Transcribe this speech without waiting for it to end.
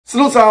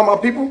Salute to all my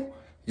people.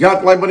 Y'all hit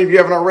the like button if you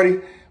haven't already.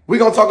 We're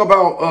going to talk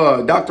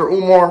about Dr.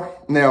 Umar.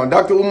 Now,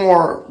 Dr.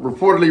 Umar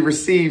reportedly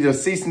received a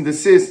cease and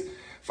desist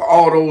for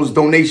all those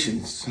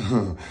donations.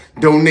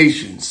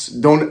 Donations.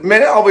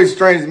 Man, it always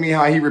strains me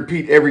how he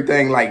repeat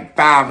everything like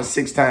 5 or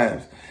 6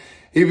 times.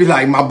 He'd be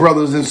like, my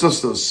brothers and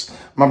sisters,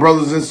 my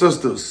brothers and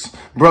sisters,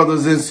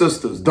 brothers and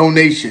sisters,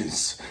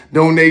 donations,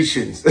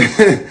 donations.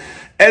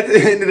 At the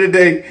end of the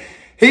day,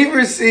 he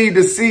received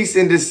a cease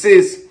and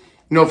desist,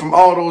 from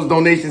all those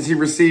donations he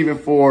receiving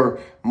for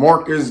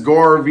Marcus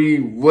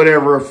Garvey,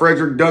 whatever,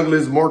 Frederick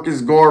Douglass,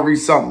 Marcus Garvey,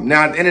 something.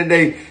 Now, at the end of the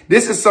day,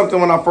 this is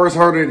something when I first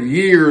heard it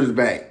years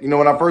back.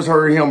 When I first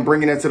heard him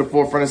bringing that to the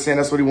forefront and saying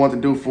that's what he wanted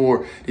to do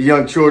for the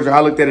young children, I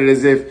looked at it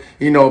as if,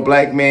 a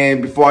black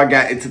man, before I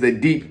got into the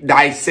deep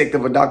dissect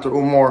of a Dr.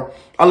 Umar,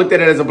 I looked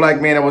at it as a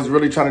black man that was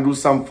really trying to do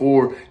something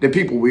for the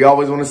people. We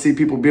always want to see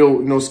people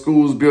build,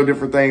 schools, build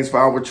different things for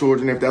our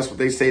children. If that's what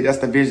they say, that's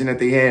the vision that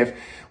they have.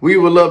 We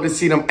would love to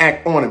see them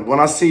act on it. When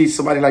I see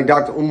somebody like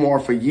Dr. Umar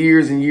for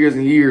years and years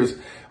and years,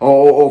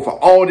 or for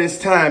all this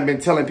time,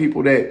 been telling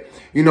people that,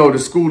 the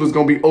school is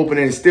going to be open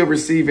and still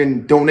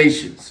receiving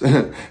donations.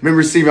 Been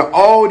receiving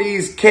all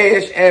these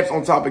cash apps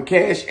on top of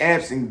cash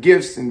apps and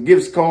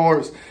gift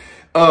cards.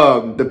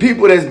 The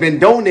people that's been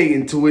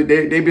donating to it,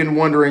 they've been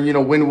wondering,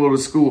 when will the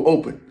school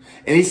open?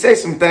 And he said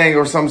some thing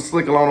or something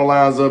slick along the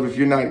lines of, if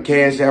you're not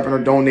cash apping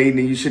or donating,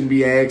 then you shouldn't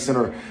be asking,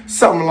 or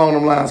something along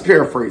them lines,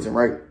 paraphrasing,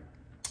 right?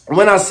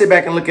 When I sit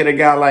back and look at a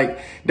guy like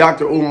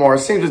Dr. Umar, it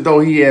seems as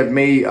though he have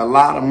made a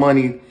lot of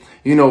money,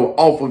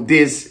 off of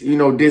this,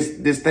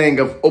 this thing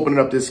of opening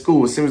up this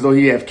school. It seems as though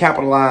he have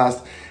capitalized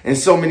in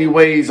so many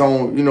ways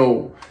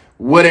on,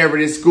 whatever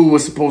this school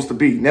was supposed to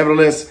be.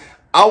 Nevertheless,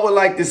 I would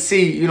like to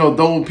see,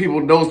 those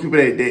people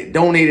that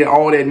donated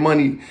all that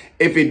money,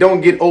 if it don't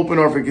get open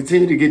or if it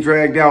continue to get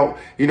dragged out,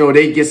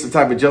 they get some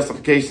type of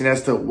justification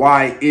as to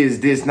why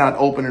is this not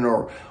opening,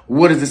 or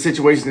what is the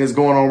situation that's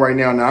going on right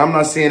now. Now, I'm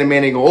not saying the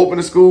man ain't gonna open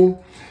the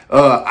school.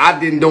 I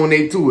didn't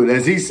donate to it.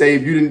 As he say,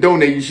 if you didn't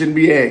donate, you shouldn't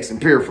be asking,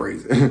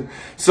 paraphrase.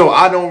 So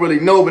I don't really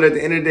know, but at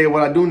the end of the day,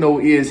 what I do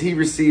know is he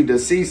received a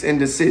cease and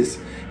desist.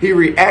 He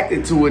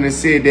reacted to it and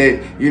said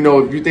that,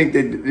 if you think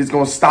that it's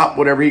going to stop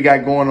whatever he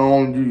got going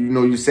on,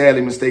 you're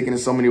sadly mistaken in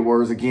so many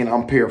words. Again,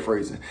 I'm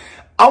paraphrasing.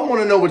 I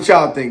want to know what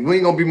y'all think. We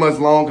ain't going to be much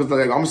long because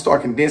I'm going to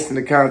start condensing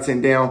the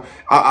content down.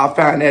 I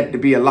find that to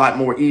be a lot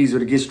more easier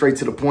to get straight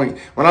to the point.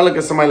 When I look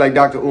at somebody like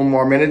Dr.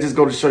 Umar, man, it just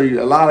go to show you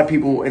a lot of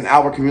people in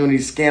our community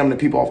scam the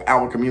people off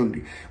our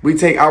community. We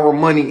take our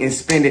money and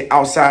spend it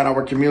outside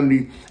our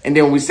community. And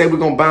then when we say we're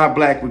going to buy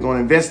black, we're going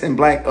to invest in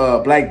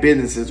black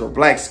businesses or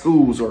black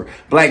schools or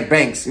black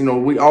banks.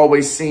 We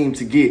always seem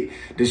to get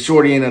the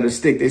shorty end of the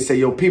stick. They say,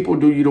 yo, people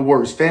do you the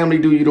worst. Family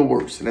do you the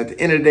worst. And at the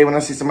end of the day, when I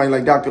see somebody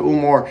like Dr.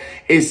 Umar,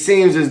 it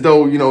seems as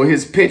though,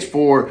 his pitch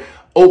for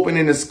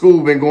opening the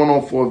school been going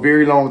on for a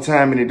very long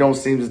time, and it don't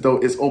seem as though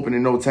it's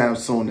opening no time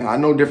soon. Now, I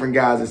know different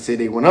guys that said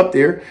they went up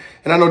there,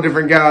 and I know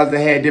different guys that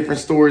had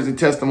different stories and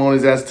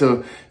testimonies as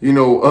to,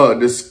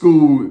 the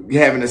school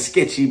having a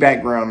sketchy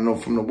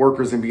background, from the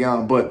workers and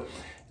beyond. But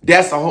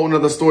that's a whole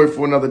nother story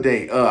for another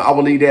day. I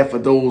will leave that for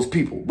those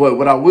people. But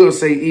what I will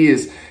say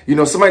is,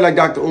 somebody like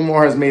Dr.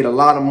 Umar has made a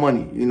lot of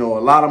money, a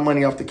lot of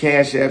money off the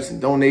cash apps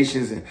and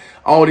donations and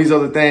all these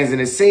other things.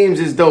 And it seems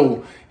as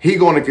though he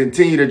going to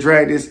continue to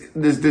drag this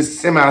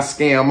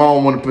semi-scam. I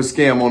don't want to put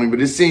scam on him, but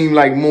it seemed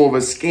like more of a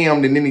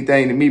scam than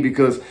anything to me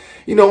because,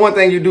 one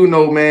thing you do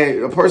know,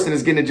 man, a person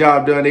that's getting the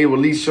job done, they will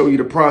at least show you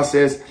the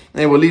process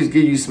and will at least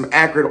give you some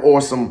accurate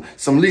or some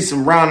at least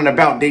some rounding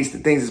about dates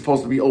that things are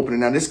supposed to be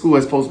opening. Now, this school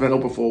has supposed to be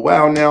open for a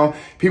while now.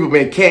 People have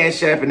been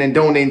cash apping and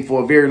donating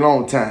for a very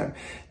long time.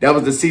 That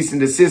was the cease and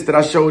desist that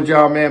I showed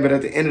y'all, man. But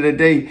at the end of the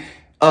day,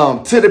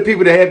 to the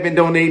people that have been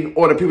donating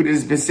or the people that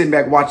has been sitting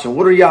back watching,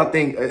 what do y'all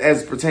think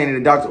as pertaining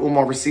to Dr.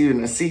 Umar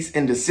receiving a cease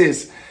and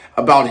desist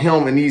about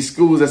him and these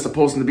schools that's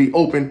supposed to be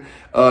open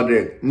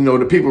that,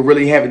 the people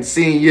really haven't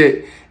seen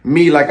yet?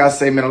 Me, like I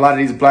say, man, a lot of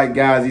these black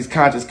guys, these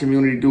conscious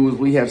community dudes,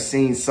 we have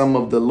seen some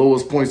of the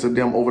lowest points of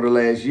them over the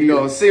last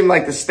year. It seemed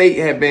like the state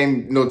had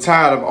been,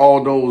 tired of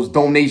all those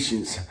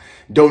donations.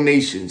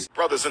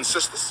 Brothers and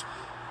sisters,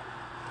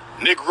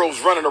 Negroes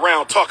running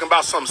around talking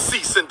about some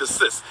cease and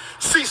desist.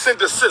 Cease and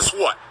desist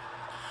what?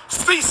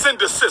 Cease and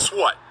desist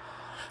what?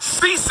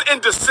 Cease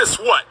and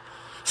desist what?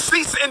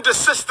 Cease and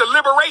desist the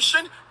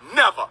liberation?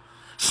 Never.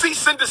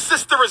 Cease and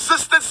desist the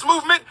resistance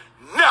movement?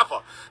 Never.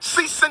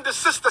 Cease and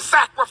desist the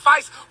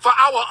sacrifice for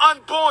our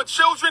unborn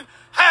children?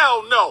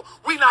 Hell no.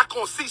 We're not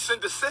going to cease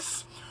and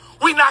desist.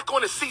 We're not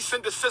going to cease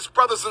and desist,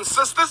 brothers and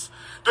sisters.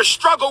 The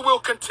struggle will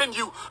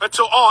continue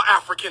until all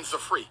Africans are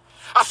free.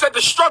 I said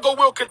the struggle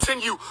will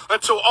continue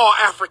until all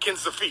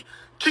Africans are free.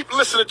 Keep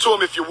listening to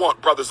him if you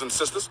want, brothers and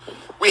sisters.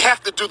 We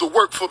have to do the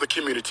work for the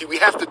community. We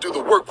have to do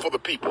the work for the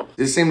people.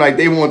 It seemed like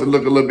they want to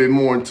look a little bit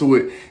more into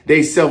it.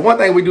 They self. One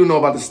thing we do know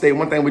about the state,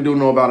 one thing we do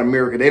know about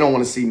America, they don't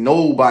want to see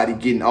nobody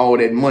getting all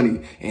that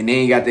money and they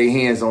ain't got their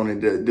hands on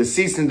it. The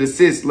cease and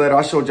desist letter,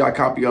 I showed y'all a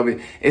copy of it.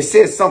 It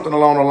says something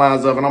along the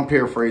lines of, and I'm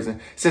paraphrasing,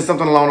 it says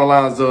something along the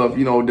lines of,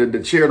 you know, the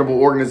charitable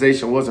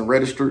organization wasn't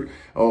registered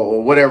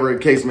or whatever the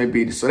case may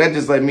be. So that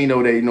just let me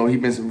know that, you know,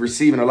 he's been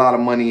receiving a lot of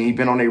money and he's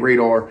been on their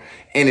radar.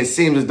 And it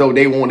seems as though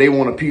they want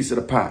a piece of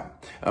the pie.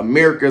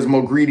 America is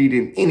more greedy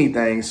than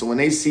anything. So when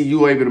they see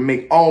you able to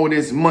make all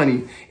this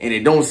money and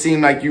it don't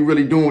seem like you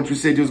really doing what you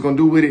said you was going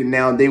to do with it,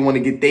 now they want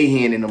to get their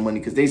hand in the money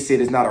because they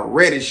said it's not a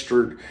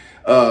registered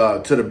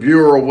to the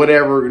Bureau or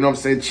whatever, you know what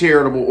I'm saying,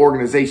 charitable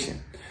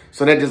organization.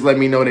 So that just let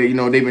me know that, you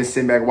know, they've been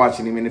sitting back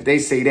watching him. And if they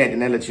say that, then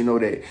that lets you know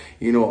that,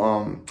 you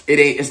know,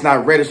 it's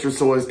not registered.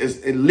 So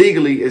it's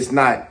legally, it's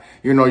not,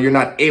 you know, you're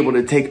not able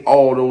to take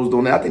all those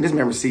donations. I think this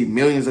man received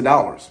millions of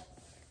dollars.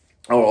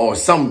 Or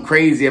some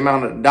crazy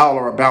amount of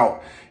dollar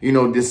about, you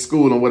know, this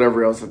school and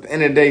whatever else. At the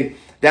end of the day,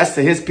 that's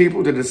to his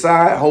people to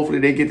decide. Hopefully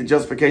they get the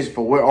justification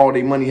for where all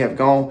their money have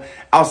gone.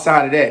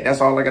 Outside of that,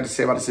 that's all I got to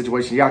say about the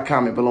situation. Y'all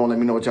comment below and let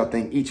me know what y'all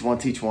think. Each one,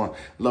 teach one.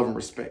 Love and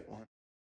respect.